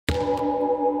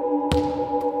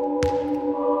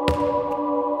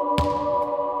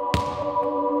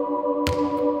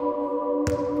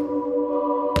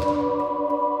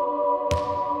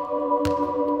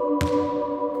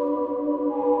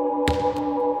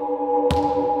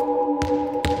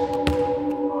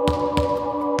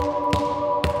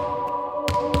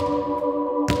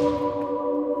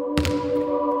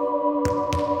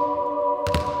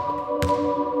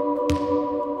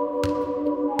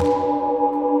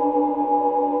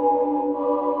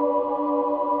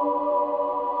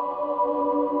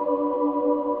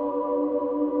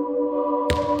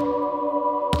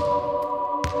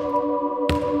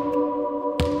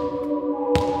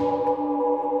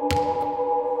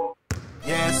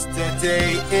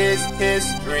Today is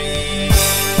history.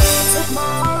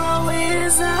 Tomorrow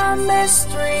is a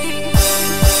mystery.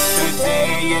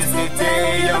 Today is the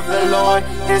day of the Lord.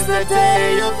 Is the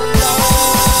day of the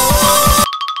Lord.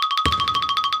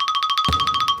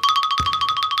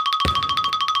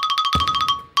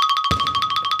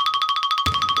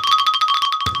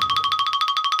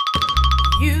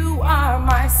 You are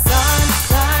my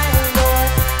sunshine, Lord.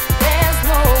 There's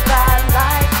no God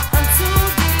like unto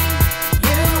thee.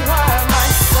 You are my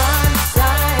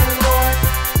sunshine, Lord.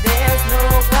 There's no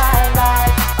God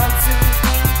like unto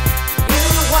thee. You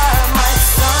are my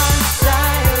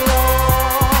sunshine,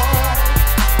 Lord.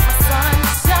 My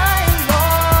sunshine,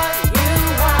 Lord. You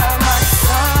are my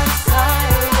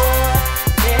sunshine, Lord.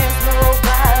 There's no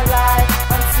God like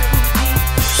unto thee.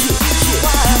 You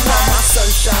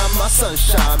are my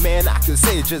sunshine, man. I could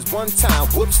say it just one time.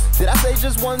 Whoops, did I say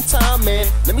just one time, man?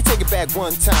 Let me take it back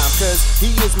one time, cause he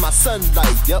is my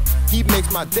sunlight. Yup, he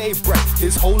makes my day bright.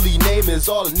 His holy name is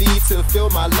all I need to fill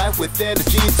my life with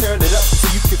energy. Turn it up so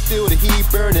you can feel the heat,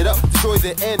 burn it up, destroy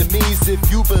the enemies. If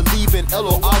you believe in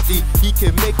L-O-R-D, he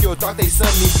can make your dark day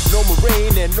sunny. No more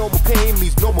rain and no more pain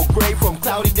means no more gray from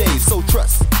cloudy days. So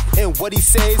trust in what he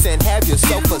says and have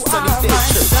yourself a sunny day,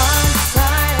 church.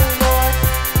 Sunshine, Lord.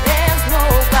 There's no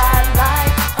God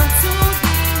like unto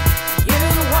thee. You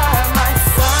are my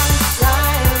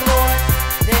sunshine, Lord.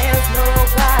 There's no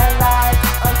God like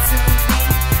unto thee.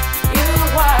 You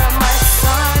are my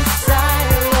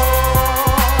sunshine,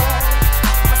 Lord.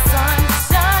 My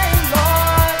sunshine,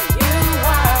 Lord. You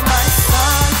are my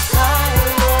sunshine,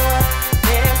 Lord.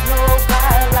 There's no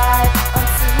God like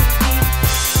unto thee.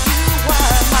 You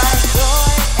are my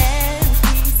joy and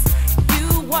peace. You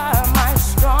are my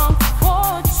strong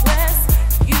fortress.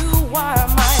 You are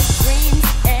my dreams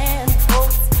and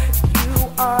hopes. You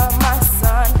are my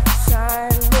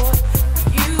sunshine, Lord.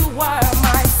 You are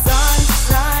my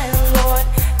sunshine, Lord.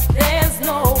 There's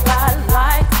no God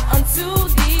like unto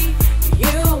thee.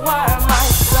 You are my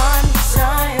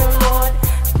sunshine, Lord.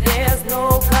 There's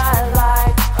no God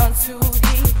like unto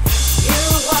thee. You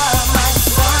are my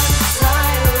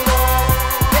sunshine, Lord.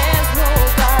 There's no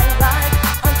God like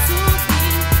unto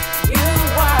thee. You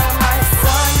are my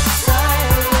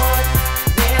sunshine, Lord.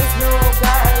 There's no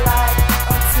God like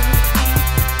unto thee.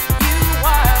 You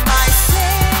are my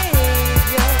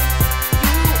Savior.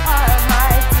 You are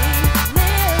my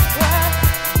deliverer.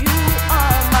 You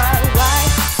are my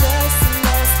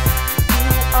righteousness. You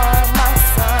are my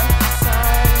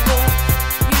sunshine, Lord.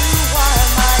 You are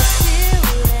my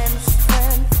shield and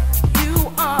strength. You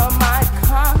are my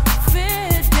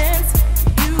confidence.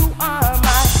 You are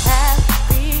my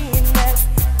happiness.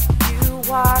 You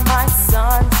are my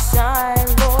sunshine,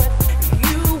 Lord.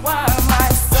 You are my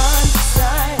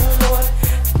sunshine, Lord.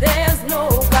 There's no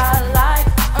God like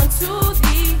unto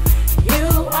thee. You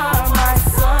are my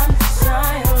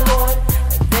sunshine, Lord.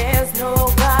 There's no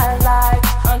God like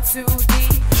unto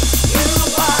thee. You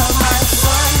are my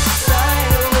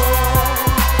sunshine, Lord.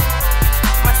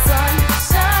 My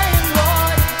sunshine,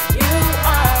 Lord. You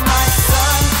are my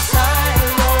sunshine,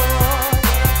 Lord.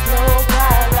 There's no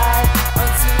God like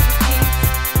unto thee.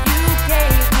 You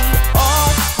gave me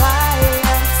all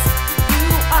triumphs. You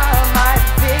are my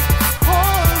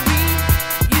victory.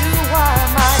 You are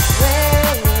my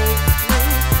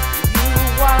breakthrough. You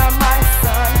are my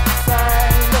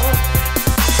sunshine, Lord.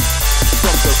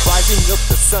 From the rising of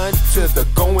the sun to the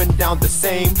going down the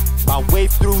same, my way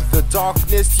through the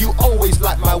darkness, you always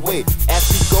light my way. As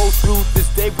we go through this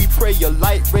day, we pray your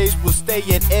light rays will stay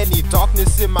in any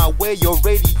darkness in my way. Your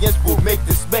radiance will make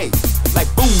this May.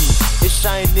 Like boom, it's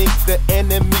shining, the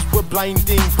enemies were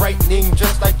blinding, brightening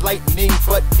just like lightning,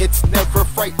 but it's never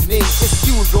frightening. It's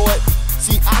you, Lord.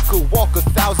 See, I could walk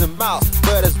 1,000 miles,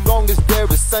 but as long as there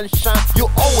is sunshine,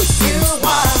 you'll always see me You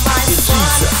smile. are my In Jesus.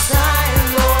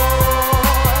 sunshine, Lord.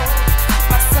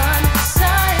 My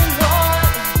sunshine, Lord.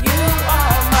 You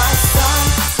are my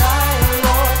sunshine,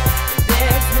 Lord.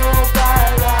 There's no God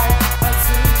like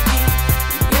unto thee.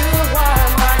 You are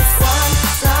my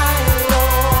sunshine,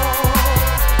 Lord.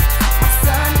 My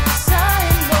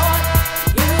sunshine, Lord.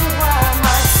 You are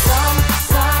my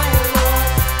sunshine, Lord.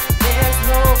 There's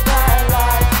no God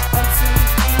like unto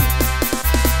thee.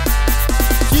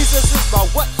 Jesus is my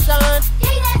what shine?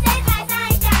 Jesus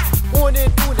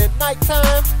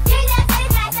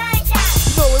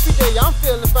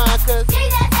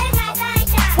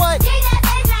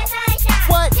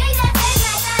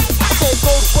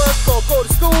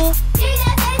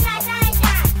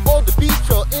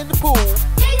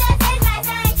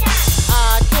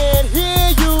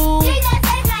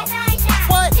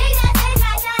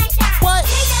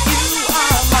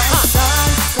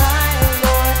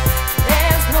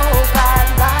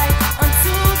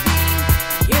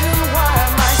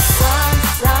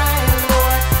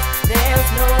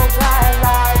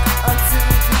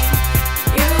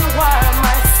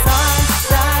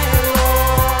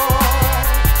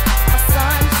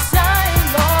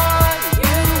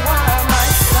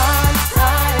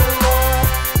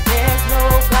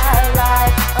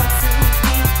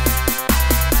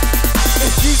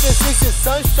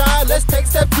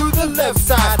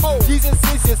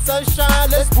sunshine.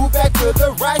 Let's move back to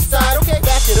the right side. Okay,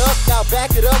 back it up, now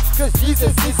back it up, cause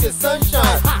Jesus is your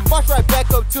sunshine. March right back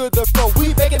up to the front,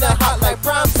 we making it hot like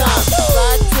prime time.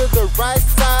 Slide to the right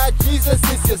side, Jesus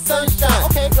is your sunshine.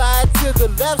 Okay, slide to the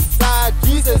left side,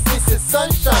 Jesus is your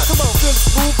sunshine. Come on, feel the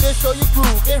smooth and show your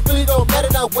groove. It really don't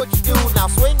matter now what you do. Now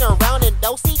swing around and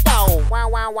don't see down. Wow,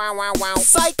 wow, wow, wow, wow.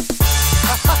 Psych!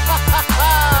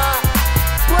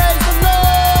 Praise the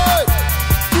Lord!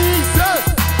 Jesus!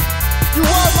 You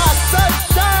are my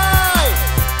sunshine!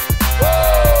 Woo!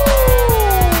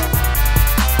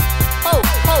 Oh,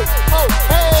 oh, oh,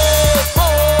 hey,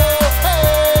 oh, hey,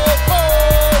 oh,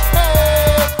 hey,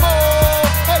 oh,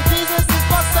 hey, Jesus is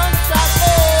my sunshine,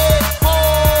 hey,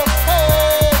 oh,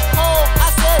 hey, oh,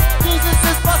 I said Jesus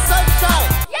is my sunshine.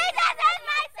 Jesus is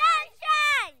my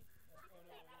sunshine!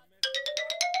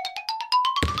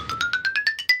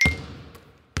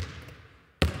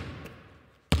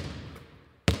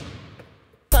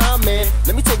 Man,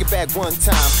 let me take it back one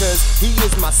time, cause he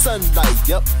is my sunlight,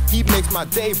 yep, he makes my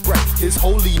day bright. His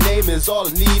holy name is all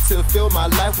I need to fill my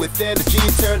life with energy.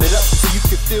 Turn it up so you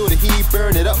can feel the heat,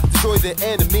 burn it up, destroy the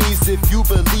enemies. If you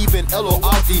believe in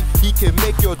L-O-R-D, he can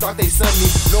make your dark day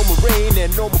sunny. No more rain and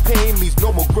no more pain means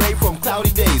no more gray from cloudy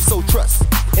days. So trust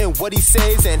in what he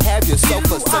says and have yourself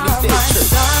a sunny day, church.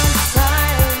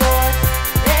 Sunshine.